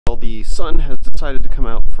the sun has decided to come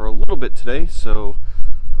out for a little bit today, so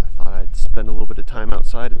I thought I'd spend a little bit of time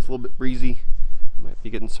outside. It's a little bit breezy. Might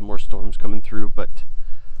be getting some more storms coming through, but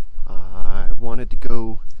I wanted to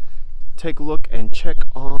go take a look and check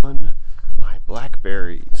on my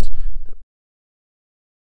blackberries.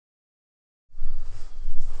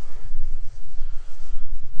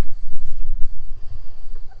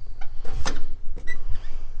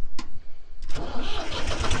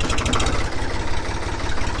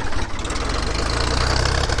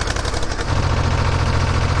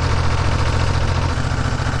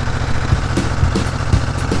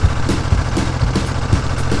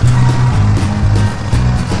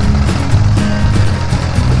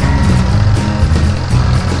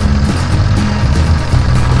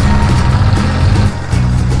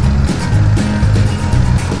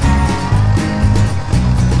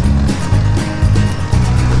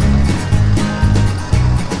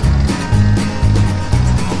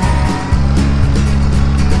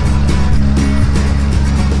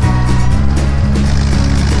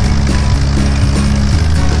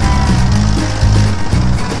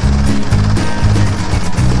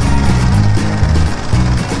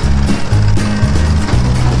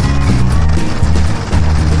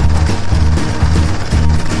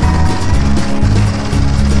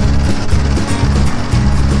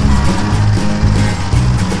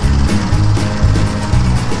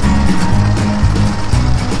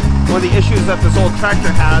 One of the issues that this old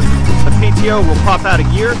tractor has, the PTO will pop out a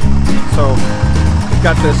gear, so we've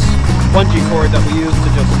got this bungee cord that we use to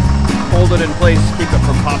just hold it in place, keep it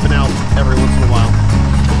from popping out every once in a while.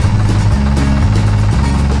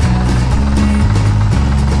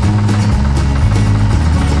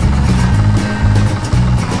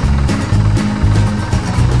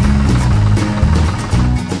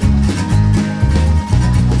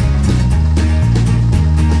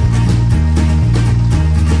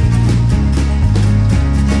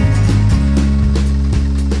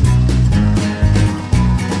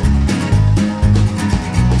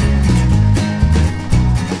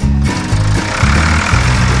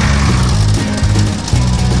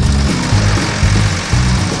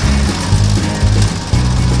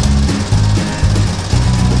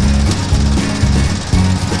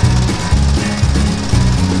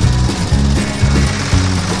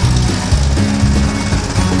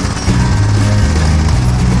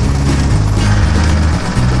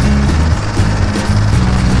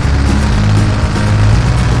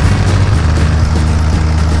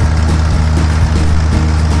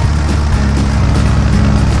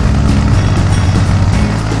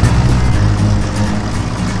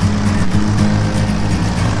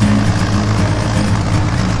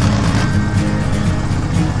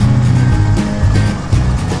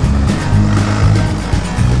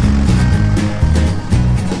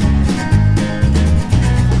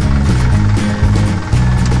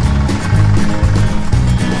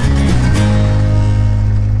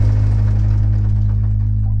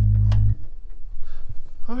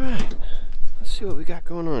 Alright, let's see what we got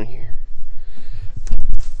going on here.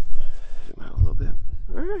 Zoom out a little bit.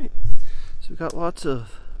 Alright, so we've got lots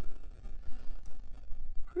of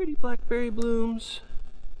pretty blackberry blooms.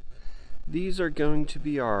 These are going to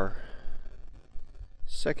be our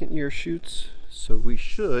second year shoots, so we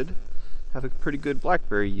should have a pretty good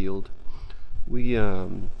blackberry yield.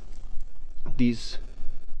 These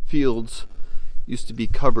fields used to be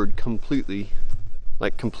covered completely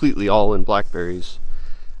all in blackberries.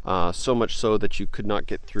 So much so that you could not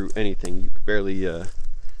get through anything. You could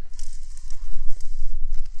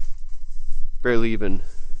barely even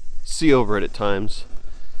see over it at times.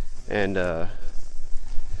 And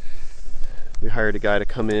we hired a guy to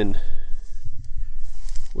come in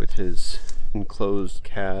with his enclosed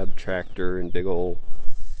cab tractor and big old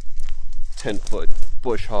 10-foot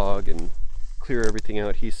bush hog and clear everything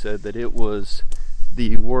out. He said that it was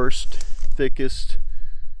the worst, thickest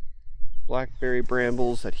blackberry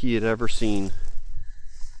brambles that he had ever seen.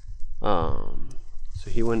 So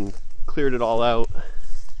he went and cleared it all out,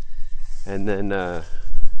 and then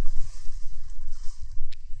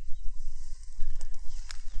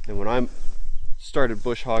when I started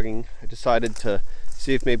bush hogging, I decided to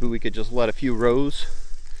see if maybe we could just let a few rows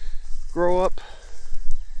grow up,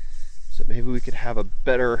 so maybe we could have a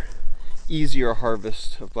better, easier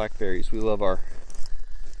harvest of blackberries. We love our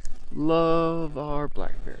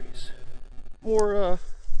blackberries. A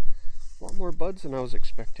lot more buds than I was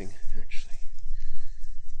expecting, actually.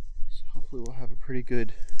 So hopefully we'll have a pretty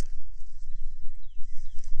good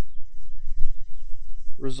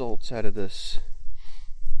results out of this.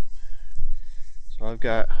 So I've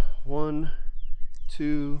got 1,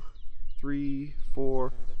 2, 3,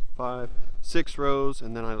 4, 5, 6 rows,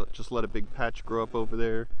 and then I just let a big patch grow up over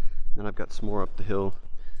there. And then I've got some more up the hill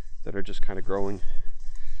that are just kind of growing.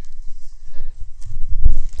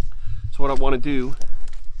 So what I want to do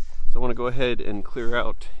is I want to go ahead and clear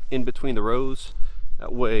out in between the rows.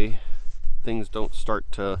 That way things don't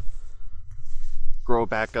start to grow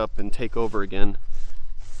back up and take over again.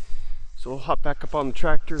 So we'll hop back up on the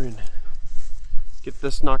tractor and get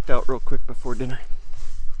this knocked out real quick before dinner.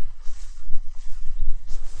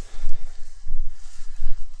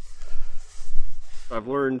 I've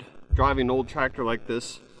learned driving an old tractor like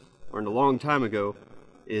this, learned a long time ago,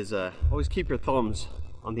 is always keep your thumbs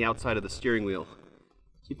on the outside of the steering wheel.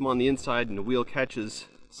 Keep them on the inside, and the wheel catches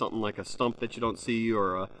something like a stump that you don't see,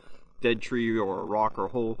 or a dead tree, or a rock or a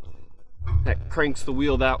hole. That cranks the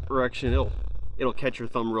wheel that direction. It'll catch your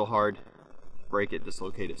thumb real hard, break it,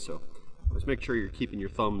 dislocate it. So always make sure you're keeping your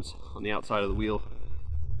thumbs on the outside of the wheel,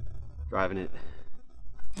 driving it.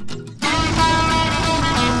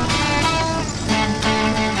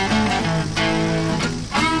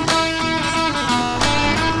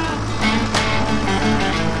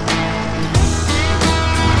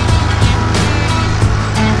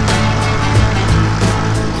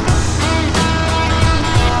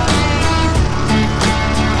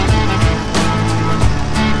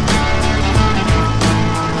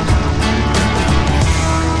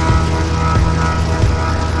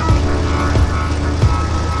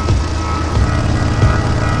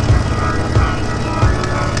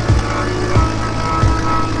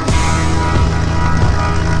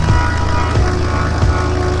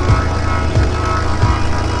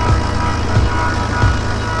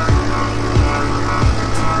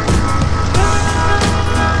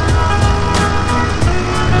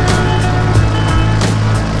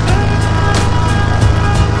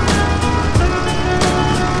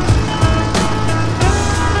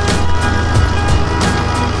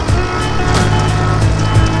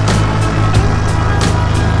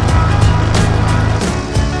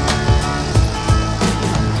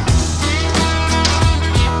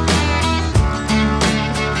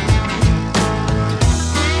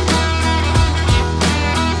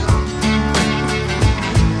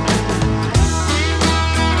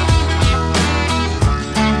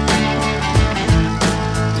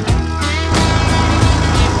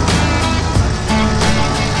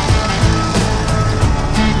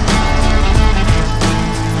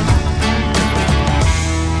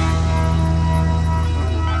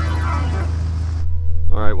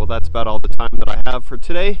 That's about all the time that I have for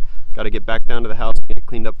today. Got to get back down to the house and get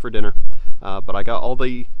cleaned up for dinner. But I got all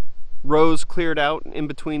the rows cleared out in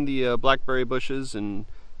between the blackberry bushes, and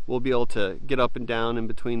we'll be able to get up and down in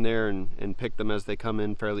between there and pick them as they come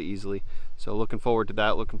in fairly easily. So looking forward to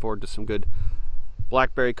that. Looking forward to some good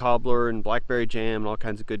blackberry cobbler and blackberry jam and all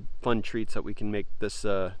kinds of good fun treats that we can make this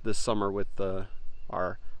this summer with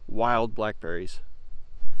our wild blackberries.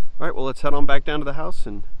 All right, well, let's head on back down to the house,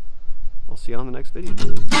 and I'll see you on the next video.